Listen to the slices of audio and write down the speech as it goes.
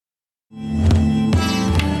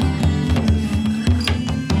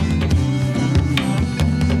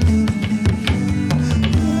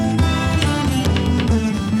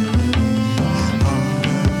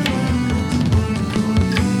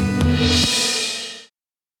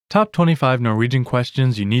Top 25 Norwegian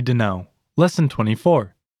questions you need to know. Lesson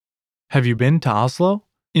 24. Have you been to Oslo?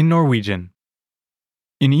 In Norwegian.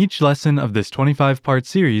 In each lesson of this 25-part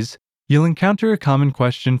series, you'll encounter a common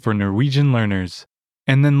question for Norwegian learners,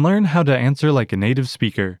 and then learn how to answer like a native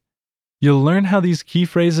speaker. You'll learn how these key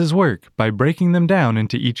phrases work by breaking them down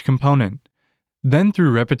into each component. Then,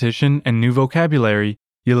 through repetition and new vocabulary,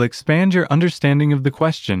 you'll expand your understanding of the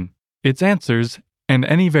question, its answers, and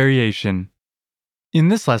any variation. In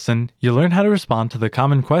this lesson, you'll learn how to respond to the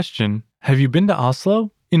common question, Have you been to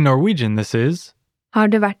Oslo? In Norwegian, this is Har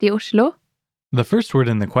du vært I Oslo? The first word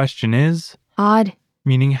in the question is Har,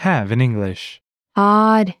 meaning have in English.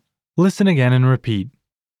 har, Listen again and repeat.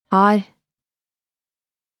 har.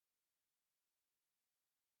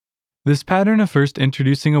 This pattern of first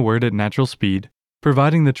introducing a word at natural speed,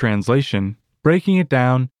 providing the translation, breaking it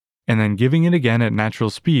down, and then giving it again at natural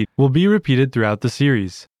speed will be repeated throughout the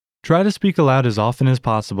series. Try to speak aloud as often as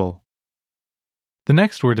possible. The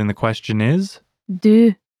next word in the question is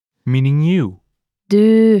Du, meaning you.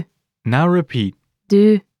 du, Now repeat.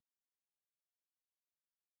 du.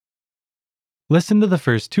 Listen to the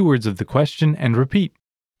first two words of the question and repeat.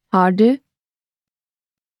 Har du,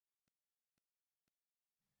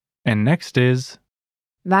 And next is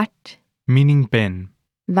vært, meaning been.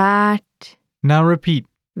 vært, Now repeat.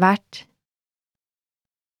 vært.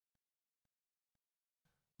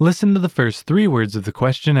 Listen to the first three words of the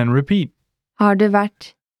question and repeat. Har du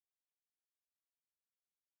vært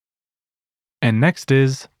And next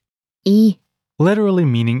is I, literally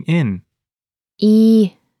meaning in.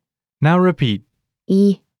 I, Now repeat.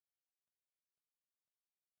 I.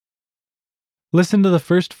 Listen to the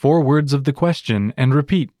first four words of the question and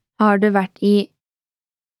repeat. Har du vært I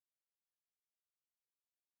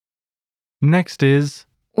Next is,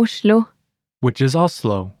 Oslo? which is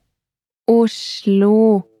Oslo.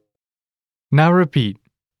 Oslo, Now repeat.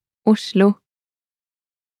 Oslo.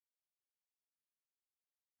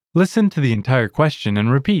 Listen to the entire question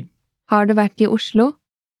and repeat. Har du vært I Oslo?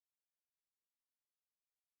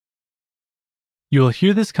 You will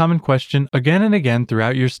hear this common question again and again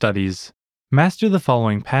throughout your studies. Master the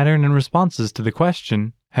following pattern and responses to the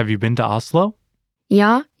question, Have you been to Oslo?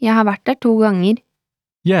 Ja, jeg har vært der 2 ganger.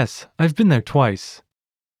 Yes, I've been there twice.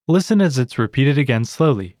 Listen as it's repeated again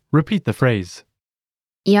slowly. Repeat the phrase.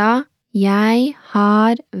 Ja, jeg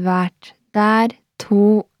har vært der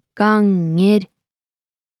 2 ganger.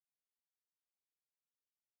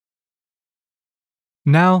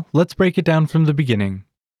 Now, let's break it down from the beginning.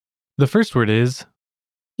 The first word is,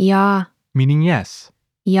 Ja, meaning yes.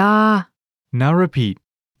 ja, Now repeat.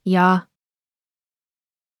 ja.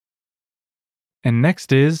 And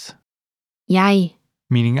next is, Jeg,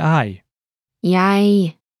 meaning I.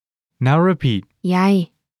 jeg, Now repeat.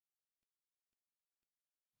 jeg.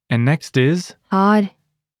 And next is, Har,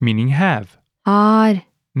 meaning have. har,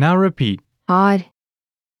 Now repeat. har.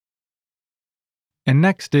 And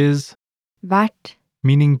next is, Vært,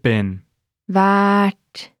 meaning been.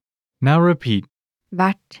 vært, Now repeat.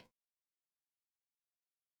 vært.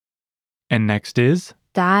 And next is,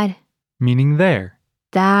 Der, meaning there.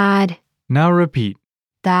 der, Now repeat.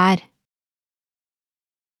 der.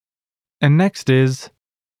 And next is,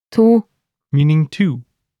 2, meaning to.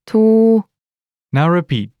 2, Now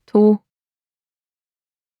repeat. 2.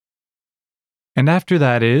 And after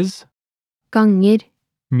that is, Ganger,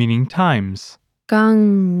 meaning times.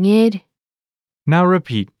 ganger, Now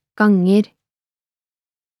repeat. ganger.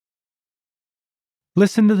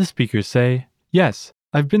 Listen to the speaker say, Yes,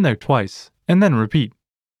 I've been there twice, and then repeat.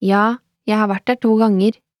 Ja, jeg har vært der 2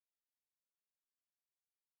 ganger.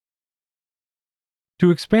 To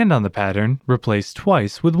expand on the pattern, replace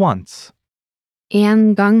twice with once.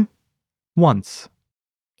 En gang, Once.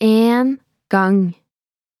 en gang,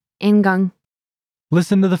 en gang.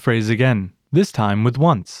 Listen to the phrase again, this time with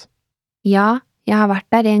once. Ja, jeg har vært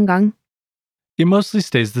der en gang. It mostly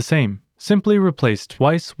stays the same. Simply replace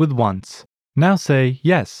twice with once. Now say,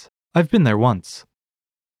 Yes, I've been there once.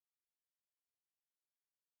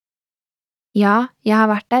 Ja, jeg har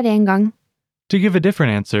vært der en gang. To give a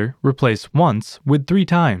different answer, replace once with 3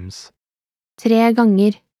 times. 3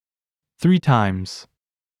 ganger, 3 times.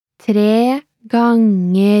 3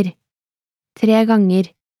 ganger, 3 ganger.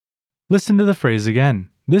 Listen to the phrase again,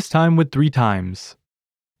 this time with 3 times.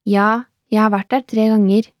 Ja, jeg har vært der 3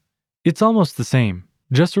 ganger. It's almost the same.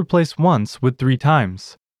 Just replace once with 3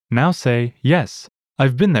 times. Now say, Yes,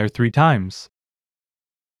 I've been there 3 times.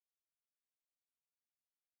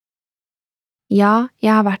 Ja,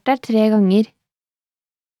 jeg har vært der 3 ganger.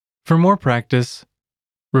 For more practice,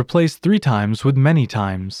 replace 3 times with many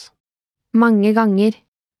times. Mange ganger.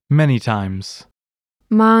 Many times.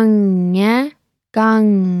 Mange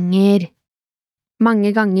ganger.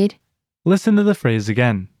 Mange ganger. Listen to the phrase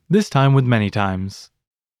again, this time with many times.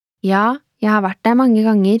 Ja, jeg har vært der mange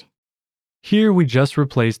ganger. Here we just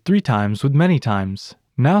replaced 3 times with many times.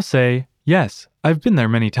 Now say, yes, I've been there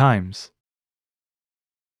many times.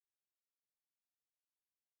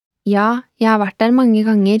 Ja, jeg har vært der mange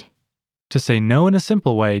ganger. To say no in a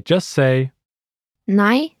simple way, just say,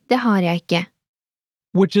 Nei, det har jeg ikke.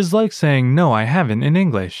 which is like saying no, I haven't in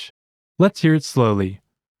English. Let's hear it slowly.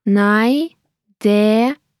 Nei,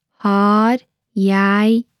 det har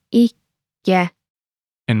jeg ikke.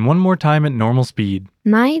 And one more time at normal speed.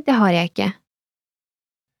 Nei, det har jeg ikke.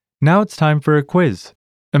 Now it's time for a quiz.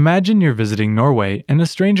 Imagine you're visiting Norway and a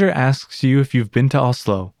stranger asks you if you've been to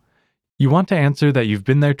Oslo. You want to answer that you've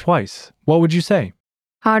been there twice. What would you say?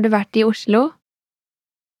 Har du vært i Oslo?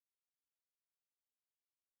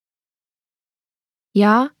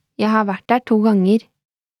 Ja, jeg har vært der 2 ganger.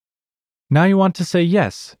 Now you want to say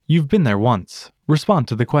yes, you've been there once. Respond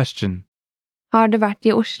to the question. Har du vært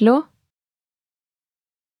i Oslo?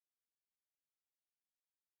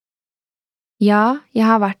 Ja, jeg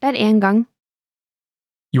har vært der 1 gang.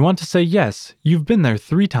 You want to say yes, you've been there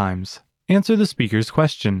 3 times. Answer the speaker's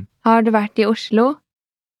question. Har du vært i Oslo?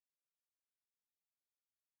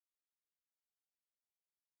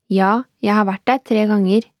 Ja, jeg har vært der 3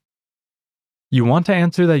 ganger. You want to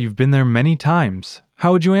answer that you've been there many times.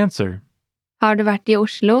 How would you answer? Har du vært i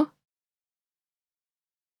Oslo?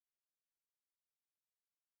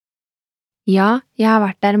 Ja, jeg har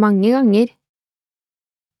vært der mange ganger.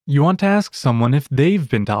 You want to ask someone if they've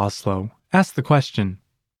been to Oslo. Ask the question.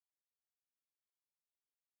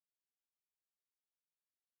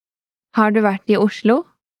 Har du vært i Oslo?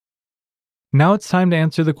 Now it's time to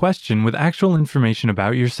answer the question with actual information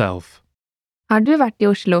about yourself. Har du vært i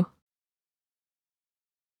Oslo?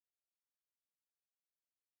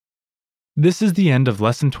 This is the end of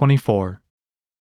Lesson 24.